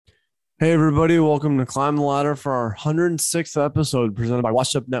Hey everybody, welcome to Climb the Ladder for our 106th episode presented by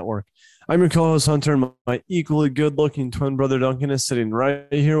Washed Up Network. I'm your co-host Hunter, and my equally good-looking twin brother Duncan is sitting right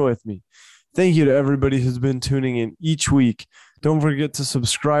here with me. Thank you to everybody who's been tuning in each week. Don't forget to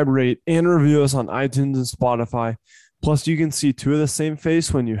subscribe, rate, and review us on iTunes and Spotify. Plus, you can see two of the same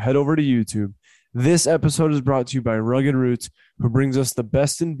face when you head over to YouTube. This episode is brought to you by Rugged Roots, who brings us the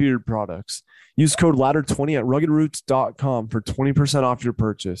best in beard products. Use code LADDER20 at ruggedroots.com for 20% off your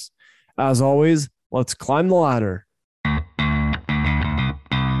purchase. As always, let's climb the ladder.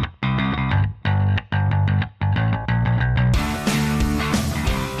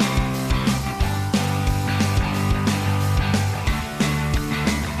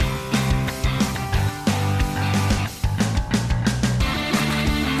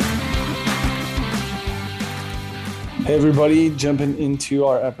 Hey everybody, jumping into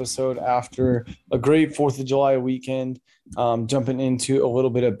our episode after a great 4th of July weekend. Jumping into a little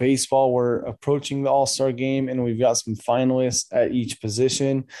bit of baseball. We're approaching the All-Star game and we've got some finalists at each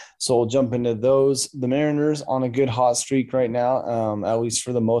position. So we'll jump into those. The Mariners on a good hot streak right now, at least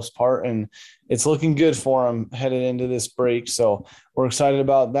for the most part. And it's looking good for them headed into this break. So we're excited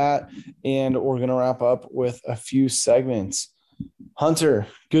about that. And we're going to wrap up with a few segments. Hunter,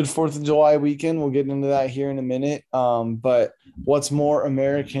 good 4th of July weekend. We'll get into that here in a minute. But what's more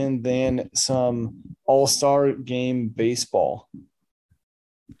American than some all-star game baseball?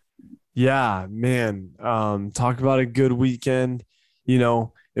 Yeah, man. Talk about a good weekend. It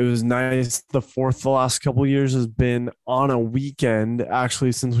was nice. The 4th the last couple of years has been on a weekend,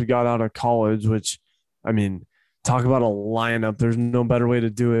 actually, since we got out of college, which, I mean, talk about a lineup. There's no better way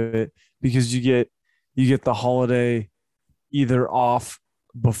to do it because you get the holiday either off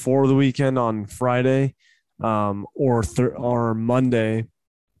before the weekend on Friday or Monday.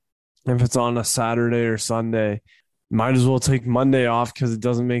 If it's on a Saturday or Sunday, might as well take Monday off because it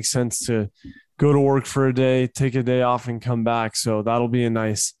doesn't make sense to go to work for a day, take a day off, and come back. So that'll be a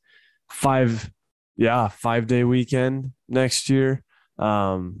nice 5-day weekend next year. Put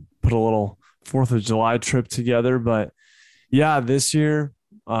a little 4th of July trip together. But yeah, this year,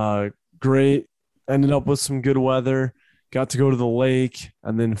 great. Ended up with some good weather. Got to go to the lake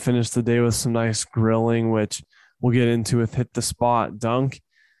and then finish the day with some nice grilling, which we'll get into with Hit the Spot. Dunk,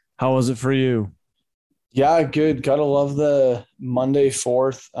 how was it for you? Yeah, good. Gotta love the Monday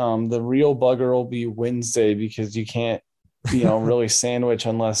 4th. The real bugger will be Wednesday because you can't, really sandwich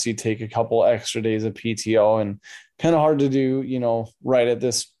unless you take a couple extra days of PTO, and kind of hard to do, right at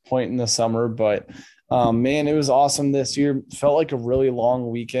this point in the summer. But man, it was awesome this year. Felt like a really long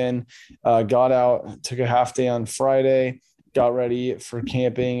weekend. Got out, took a half day on Friday, got ready for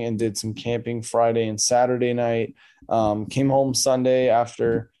camping and did some camping Friday and Saturday night. Came home Sunday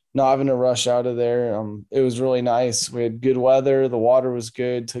after not having to rush out of there. It was really nice. We had good weather. The water was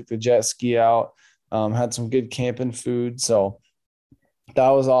good. Took the jet ski out. Had some good camping food. So that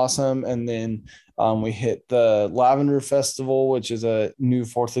was awesome. And then we hit the Lavender Festival, which is a new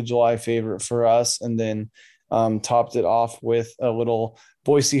 4th of July favorite for us. And then topped it off with a little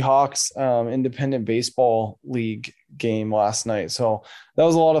Boise Hawks independent baseball league game last night. So that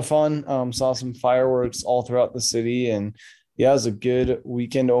was a lot of fun. Saw some fireworks all throughout the city. And yeah, it was a good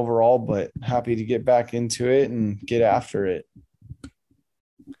weekend overall, but happy to get back into it and get after it.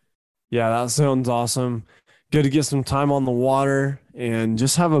 Yeah, that sounds awesome. Good to get some time on the water and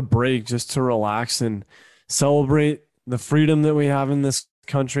just have a break just to relax and celebrate the freedom that we have in this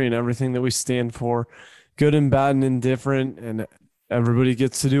country and everything that we stand for, good and bad and indifferent. And everybody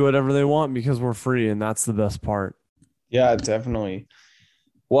gets to do whatever they want because we're free. And that's the best part. Yeah, definitely.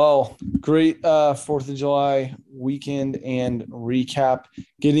 Well, great 4th of July weekend and recap.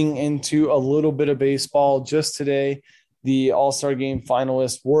 Getting into a little bit of baseball just today. The All-Star Game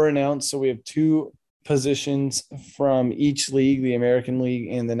finalists were announced. So we have two positions from each league, the American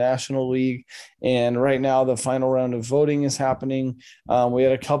League and the National League. And right now, the final round of voting is happening. We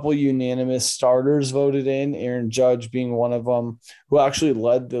had a couple unanimous starters voted in, Aaron Judge being one of them, who actually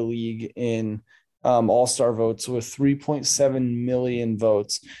led the league in all-star votes with 3.7 million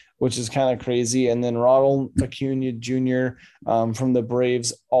votes, which is kind of crazy. And then Ronald Acuna Jr. From the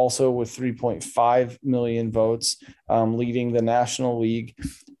Braves, also with 3.5 million votes, leading the National League,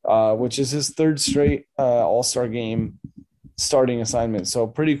 which is his third straight all-star game starting assignment. So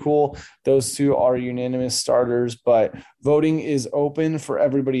pretty cool. Those two are unanimous starters, but voting is open for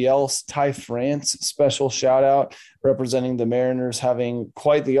everybody else. Ty France, special shout out, representing the Mariners, having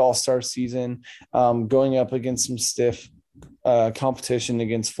quite the all-star season, going up against some stiff competition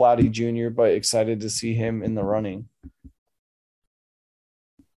against Vladdy Jr., but excited to see him in the running.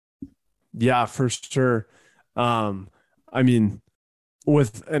 Yeah, for sure. I mean,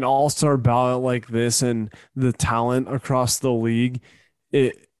 with an all-star ballot like this and the talent across the league,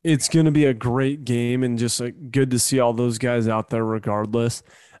 it's going to be a great game and just good to see all those guys out there regardless.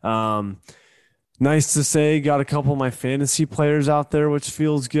 Um, Nice to say, got a couple of my fantasy players out there, which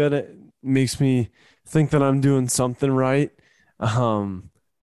feels good. It makes me think that I'm doing something right. Um,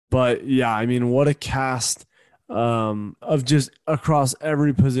 but yeah, I mean, what a cast of just across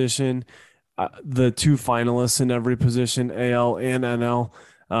every position, the two finalists in every position, AL and NL.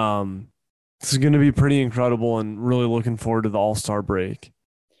 Um, this is going to be pretty incredible and really looking forward to the All-Star break.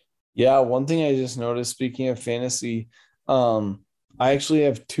 Yeah, one thing I just noticed, speaking of fantasy, I actually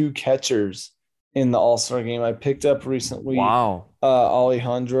have two catchers in the All-Star game. I picked up recently Wow.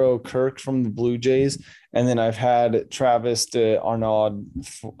 Alejandro Kirk from the Blue Jays, and then I've had Travis de Arnaud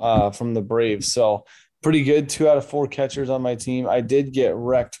from the Braves. So pretty good. 2 out of 4 catchers on my team. I did get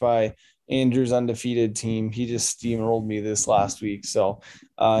wrecked by Andrew's undefeated team. He just steamrolled me this last week. So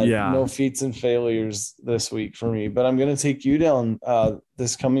Yeah, no feats and failures this week for me, but I'm going to take you down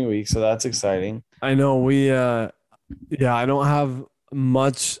this coming week. So that's exciting. I know yeah, I don't have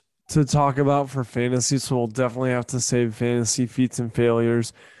much to talk about for fantasy, so we'll definitely have to save fantasy feats and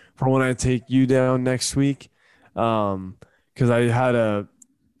failures for when I take you down next week. Because I had a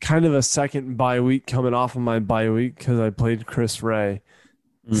kind of a second bye week coming off of my bye week because I played Chris Ray.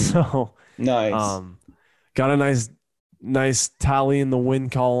 Mm, So, nice. um, got a nice tally in the win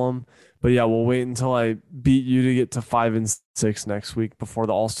column. But yeah, we'll wait until I beat you to get to 5-6 next week before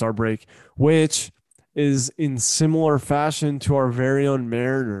the All-Star break, which is in similar fashion to our very own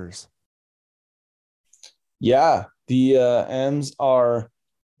Mariners. Yeah, the M's are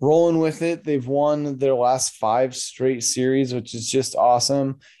rolling with it. They've won their last 5 straight series, which is just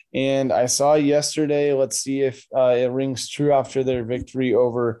awesome. And I saw yesterday, let's see if it rings true after their victory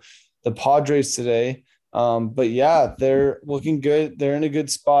over the Padres today. But yeah, they're looking good. They're in a good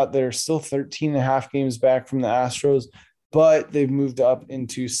spot. They're still 13 and a half games back from the Astros, but they've moved up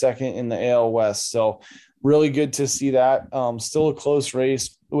into second in the AL West. So really good to see that. Still a close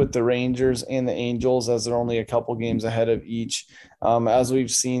race with the Rangers and the Angels, as they're only a couple games ahead of each. As we've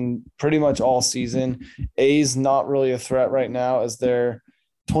seen pretty much all season, A's not really a threat right now as they're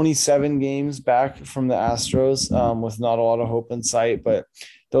 27 games back from the Astros, with not a lot of hope in sight. But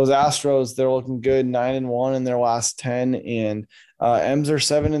those Astros, they're looking good, 9-1 in their last 10, and M's are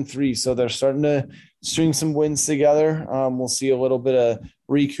 7-3, so they're starting to string some wins together. We'll see a little bit of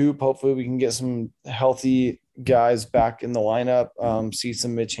recoup. Hopefully, we can get some healthy guys back in the lineup. See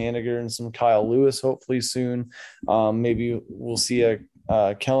some Mitch Haniger and some Kyle Lewis hopefully soon. Maybe we'll see a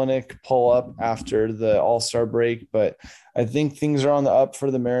Kellenic pull up after the All-Star break, but I think things are on the up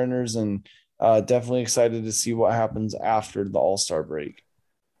for the Mariners, and definitely excited to see what happens after the All-Star break.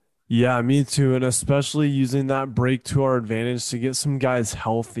 Yeah, me too. And especially using that break to our advantage to get some guys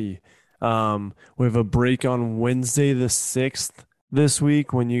healthy. We have a break on Wednesday the 6th this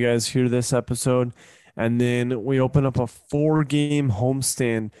week when you guys hear this episode. And then we open up a 4-game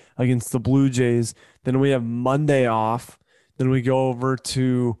homestand against the Blue Jays. Then we have Monday off. Then we go over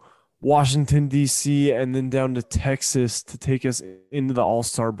to Washington, D.C., and then down to Texas to take us into the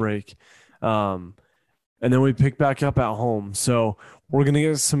All-Star break. Um, and then we pick back up at home. So we're gonna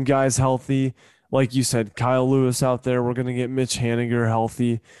get some guys healthy, like you said, Kyle Lewis out there. We're gonna get Mitch Haniger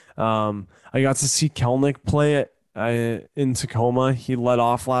healthy. I got to see Kelnick play it in Tacoma. He led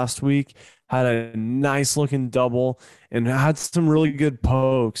off last week, had a nice looking double, and had some really good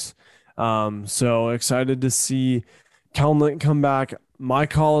pokes. So excited to see Kelnick come back. My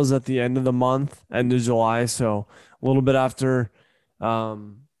call is at the end of the month, end of July, so a little bit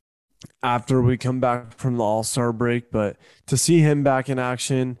um, after we come back from the All-Star break, but to see him back in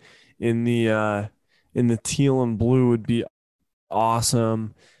action in the teal and blue would be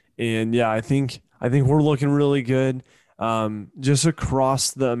awesome. And yeah, I think we're looking really good just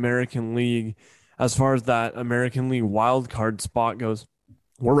across the American League as far as that American League wild card spot goes.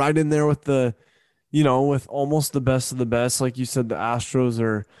 We're right in there with with almost the best of the best. Like you said, the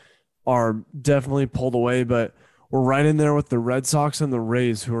Astros are definitely pulled away, but we're right in there with the Red Sox and the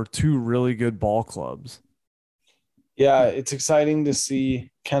Rays, who are two really good ball clubs. Yeah, it's exciting to see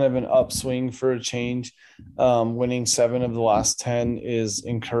kind of an upswing for a change. Winning 7 of the last 10 is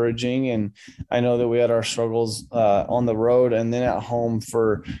encouraging. And I know that we had our struggles on the road and then at home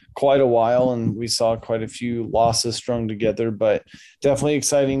for quite a while. And we saw quite a few losses strung together, but definitely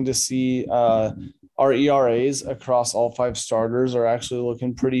exciting to see our ERAs across all 5 starters are actually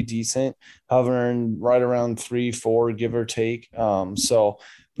looking pretty decent, hovering right around 3, 4, give or take. So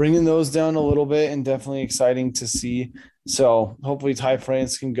bringing those down a little bit and definitely exciting to see. So hopefully Ty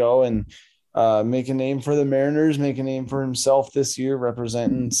France can go and make a name for the Mariners, make a name for himself this year,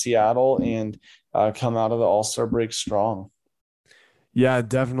 representing Seattle, and come out of the All-Star break strong. Yeah,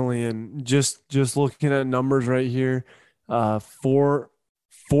 definitely. And just looking at numbers right here, four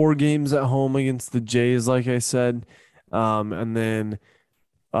games at home against the Jays, like I said, and then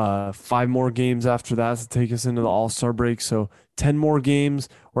five more games after that to take us into the All-Star break. So 10 more games.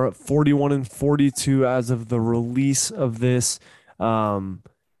 We're at 41 and 42 as of the release of this. Um,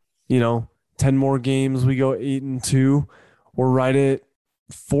 you know, 10 more games, we go 8-2. We're right at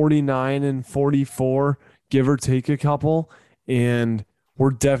 49 and 44, give or take a couple. And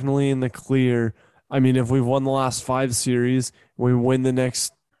we're definitely in the clear. I mean, if we've won the last five series, we win the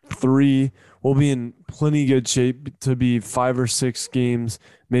next three, we'll be in plenty good shape to be 5 or 6 games,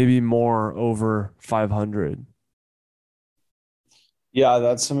 maybe more over 500. Yeah,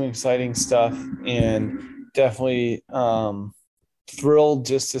 that's some exciting stuff, and definitely thrilled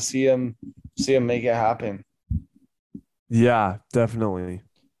just to see him make it happen. Yeah, definitely.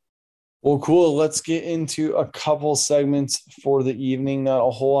 Well, cool. Let's get into a couple segments for the evening. Not a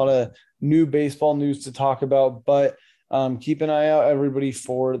whole lot of new baseball news to talk about, but keep an eye out, everybody,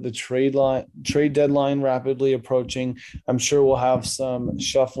 for the trade deadline rapidly approaching. I'm sure we'll have some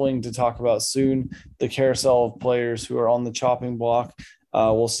shuffling to talk about soon. The carousel of players who are on the chopping block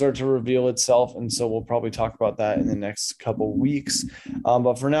will start to reveal itself, and so we'll probably talk about that in the next couple weeks.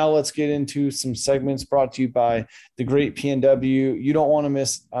 But for now, let's get into some segments brought to you by the great PNW. You don't want to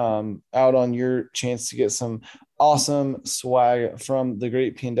miss out on your chance to get some awesome swag from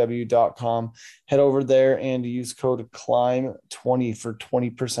thegreatpnw.com. Head over there and use code CLIMB20 for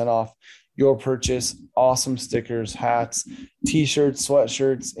 20% off your purchase. Awesome stickers, hats, t-shirts,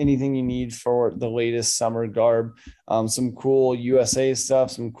 sweatshirts, anything you need for the latest summer garb. Some cool USA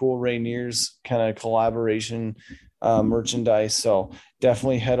stuff, some cool Rainiers kind of collaboration merchandise. So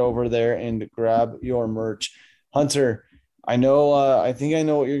definitely head over there and grab your merch. Hunter, I know, I think I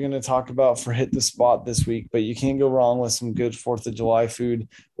know what you're going to talk about for Hit the Spot this week, but you can't go wrong with some good 4th of July food.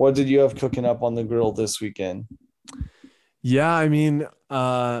 What did you have cooking up on the grill this weekend? Yeah, I mean,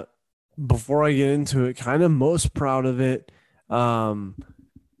 before I get into it, kind of most proud of it, um,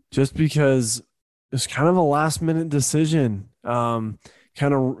 just because it's kind of a last minute decision. Kind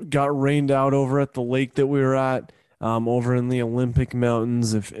of got rained out over at the lake that we were at, over in the Olympic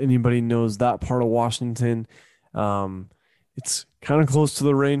Mountains. If anybody knows that part of Washington, um, it's kind of close to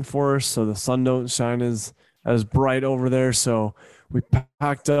the rainforest, so the sun don't shine as bright over there. So we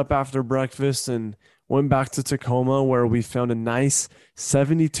packed up after breakfast and went back to Tacoma, where we found a nice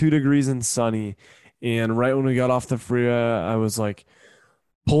 72 degrees and sunny. And right when we got off the freeway, I was like,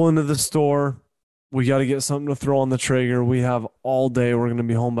 pull into the store. We got to get something to throw on the Traeger. We have all day. We're going to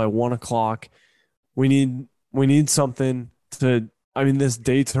be home by 1 o'clock. We need something to. I mean, this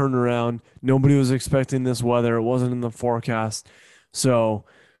day turned around. Nobody was expecting this weather. It wasn't in the forecast. So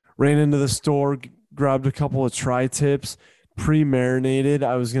ran into the store, grabbed a couple of tri-tips, pre-marinated.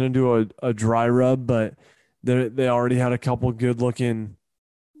 I was gonna do a dry rub, but they already had a couple good looking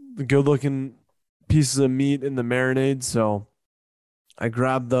pieces of meat in the marinade. So I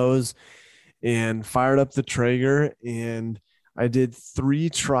grabbed those and fired up the Traeger, and I did three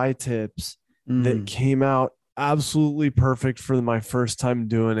tri-tips that Mm, came out absolutely perfect for my first time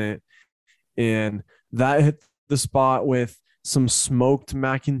doing it. And that hit the spot with some smoked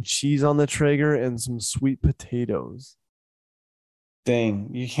mac and cheese on the Traeger and some sweet potatoes. dang,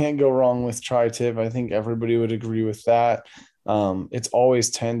 you can't go wrong with tri-tip. I think everybody would agree with that. It's always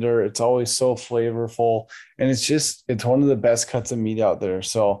tender, it's always so flavorful, and it's one of the best cuts of meat out there.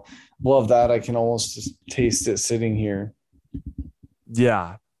 So love that. I can almost just taste it sitting here.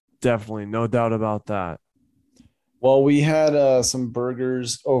 Yeah, definitely. No doubt about that. Well, we had some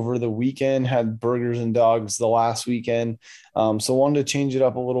burgers over the weekend, had burgers and dogs the last weekend. So wanted to change it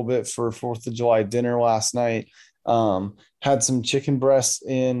up a little bit for 4th of July dinner last night. Had some chicken breasts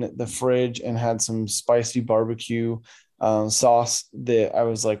in the fridge and had some spicy barbecue sauce that I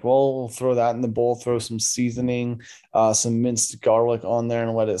was like, well, we'll throw that in the bowl, throw some seasoning, some minced garlic on there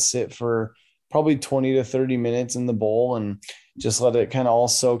and let it sit for probably 20 to 30 minutes in the bowl and just let it kind of all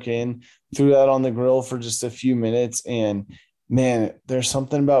soak in. Threw that on the grill for just a few minutes, and man, there's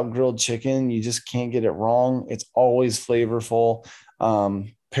something about grilled chicken, you just can't get it wrong. It's always flavorful.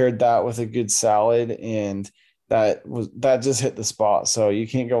 Paired that with a good salad, and that just hit the spot. So you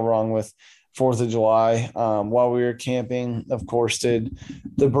can't go wrong with 4th of July. While we were camping, of course, did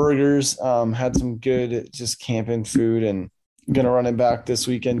the burgers. Had some good just camping food, and gonna run it back this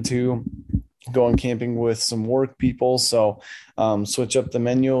weekend too, going camping with some work people. So switch up the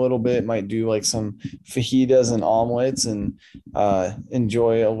menu a little bit, might do like some fajitas and omelets, and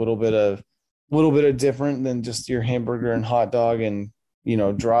enjoy a little bit of little bit of different than just your hamburger and hot dog and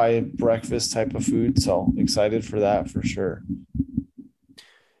dry breakfast type of food. So excited for that for sure.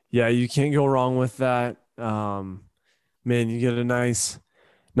 Yeah, you can't go wrong with that. Man, you get a nice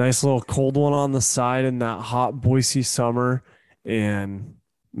little cold one on the side in that hot Boise summer, and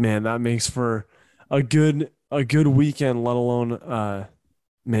man, that makes for a good weekend, let alone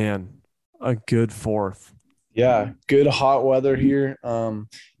man, a good fourth. Yeah, good hot weather here.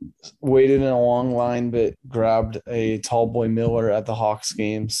 Waited in a long line, but grabbed a tall boy Miller at the Hawks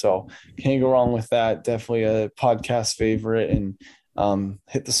game. So can't go wrong with that. Definitely a podcast favorite and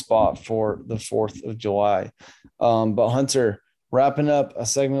hit the spot for the 4th of July. But Hunter, wrapping up a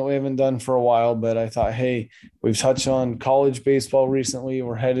segment we haven't done for a while, but I thought, hey, we've touched on college baseball recently.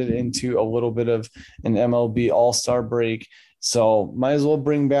 We're headed into a little bit of an MLB All-Star break. So might as well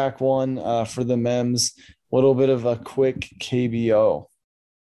bring back one for the Mems. A little bit of a quick KBO.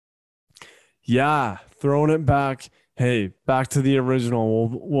 Yeah, throwing it back. Hey, back to the original.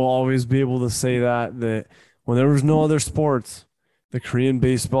 We'll always be able to say that when there was no other sports, the Korean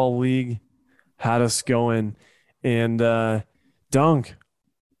Baseball League had us going. And Dunk,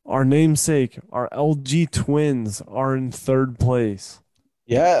 our namesake, our LG Twins are in third place.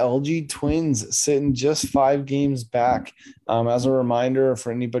 Yeah, LG Twins sitting just 5 games back. As a reminder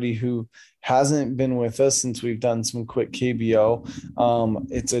for anybody who hasn't been with us since we've done some quick KBO,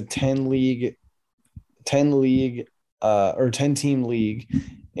 it's a 10 league or 10 team league.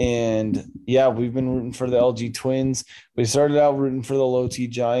 And yeah, we've been rooting for the LG Twins. We started out rooting for the Low T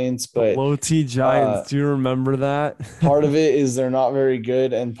Giants, The but Low T uh, Giants, do you remember that? part of it is they're not very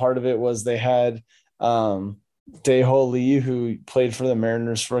good, and part of it was they had Daeho Lee, who played for the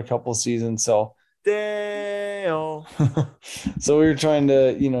Mariners for a couple of seasons. So Dale. so we were trying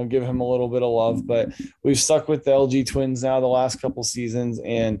to, give him a little bit of love, but we've stuck with the LG Twins now the last couple seasons.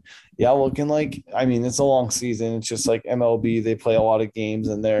 And yeah, looking like, I mean, it's a long season. It's just like MLB, they play a lot of games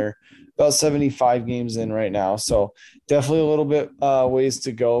and they're about 75 games in right now. So definitely a little bit ways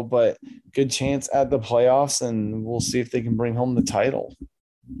to go, but good chance at the playoffs, and we'll see if they can bring home the title.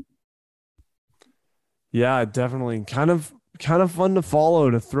 Yeah, definitely. Kind of fun to follow,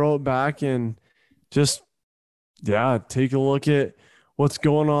 to throw it back and just yeah, take a look at what's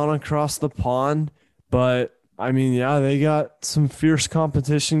going on across the pond. But I mean, yeah, they got some fierce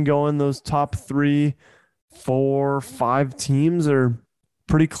competition going. Those top three, four, five teams are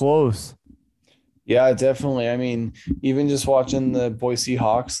pretty close. Yeah, definitely. I mean, even just watching the Boise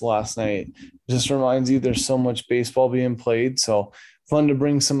Hawks last night just reminds you there's so much baseball being played. So fun to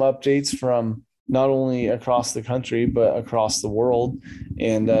bring some updates from not only across the country, but across the world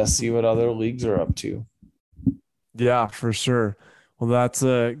and see what other leagues are up to. Yeah, for sure. Well, that's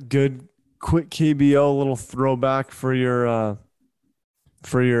a good quick KBO little throwback for your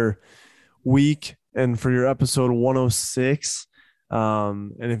week and for your episode 106.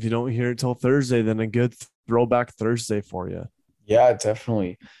 And if you don't hear it till Thursday, then a good throwback Thursday for you. Yeah,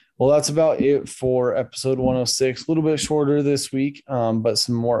 definitely. Well, that's about it for episode 106. A little bit shorter this week, but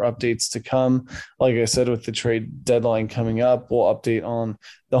some more updates to come. Like I said, with the trade deadline coming up, we'll update on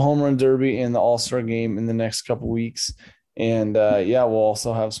the home run derby and the all-star game in the next couple weeks. And yeah, we'll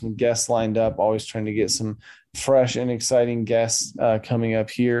also have some guests lined up, always trying to get some fresh and exciting guests coming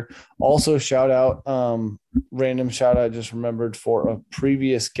up here. Also, random shout out, just remembered for a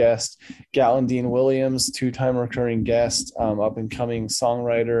previous guest, Gatlin Dean Williams, 2-time recurring guest, up and coming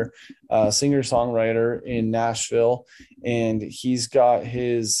songwriter, singer songwriter in Nashville. And he's got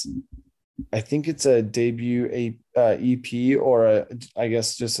his, I think it's a debut EP, or I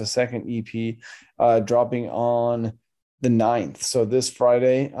guess just a second EP dropping on the 9th. So this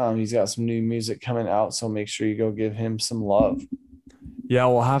Friday, he's got some new music coming out. So make sure you go give him some love. Yeah,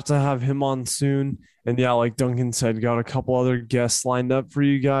 we'll have to have him on soon. And yeah, like Duncan said, got a couple other guests lined up for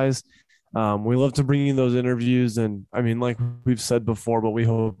you guys. We love to bring you those interviews. And I mean, like we've said before, but we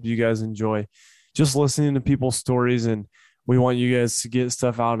hope you guys enjoy just listening to people's stories. And we want you guys to get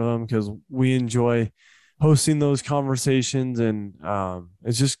stuff out of them because we enjoy hosting those conversations. And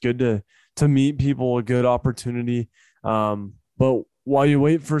it's just good to meet people, a good opportunity. But while you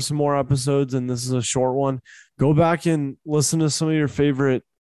wait for some more episodes, and this is a short one, go back and listen to some of your favorite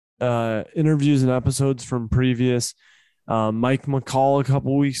interviews and episodes from previous. Mike McCall a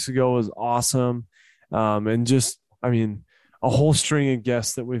couple weeks ago was awesome. And just, I mean, a whole string of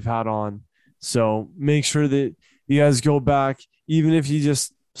guests that we've had on. So make sure that you guys go back, even if you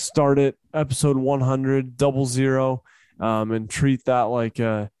just start at episode 100, 00, and treat that like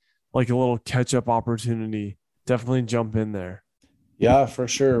a little catch up opportunity. Definitely jump in there. Yeah, for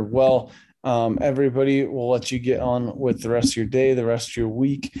sure. Well, Everybody, we'll let you get on with the rest of your day, the rest of your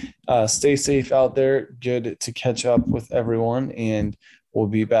week. Stay safe out there. Good to catch up with everyone. And we'll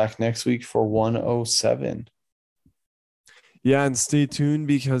be back next week for 107. Yeah, and stay tuned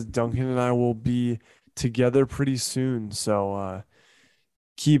because Duncan and I will be together pretty soon. So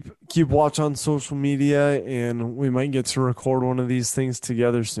keep watch on social media, and we might get to record one of these things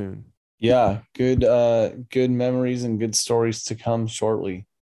together soon. Yeah, good memories and good stories to come shortly.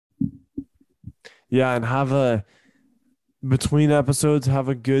 Yeah, and have a between episodes, have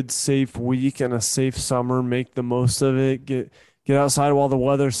a good safe week and a safe summer. Make the most of it. Get outside while the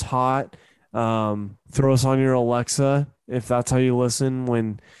weather's hot. Throw us on your Alexa if that's how you listen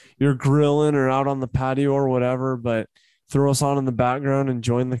when you're grilling or out on the patio or whatever, but throw us on in the background and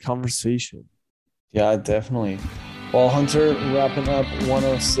join the conversation. Yeah, definitely. Well, Hunter, wrapping up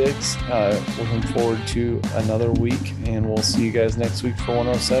 106. Looking forward to another week, and we'll see you guys next week for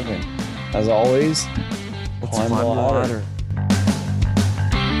 107. As always, Let's climb the ladder.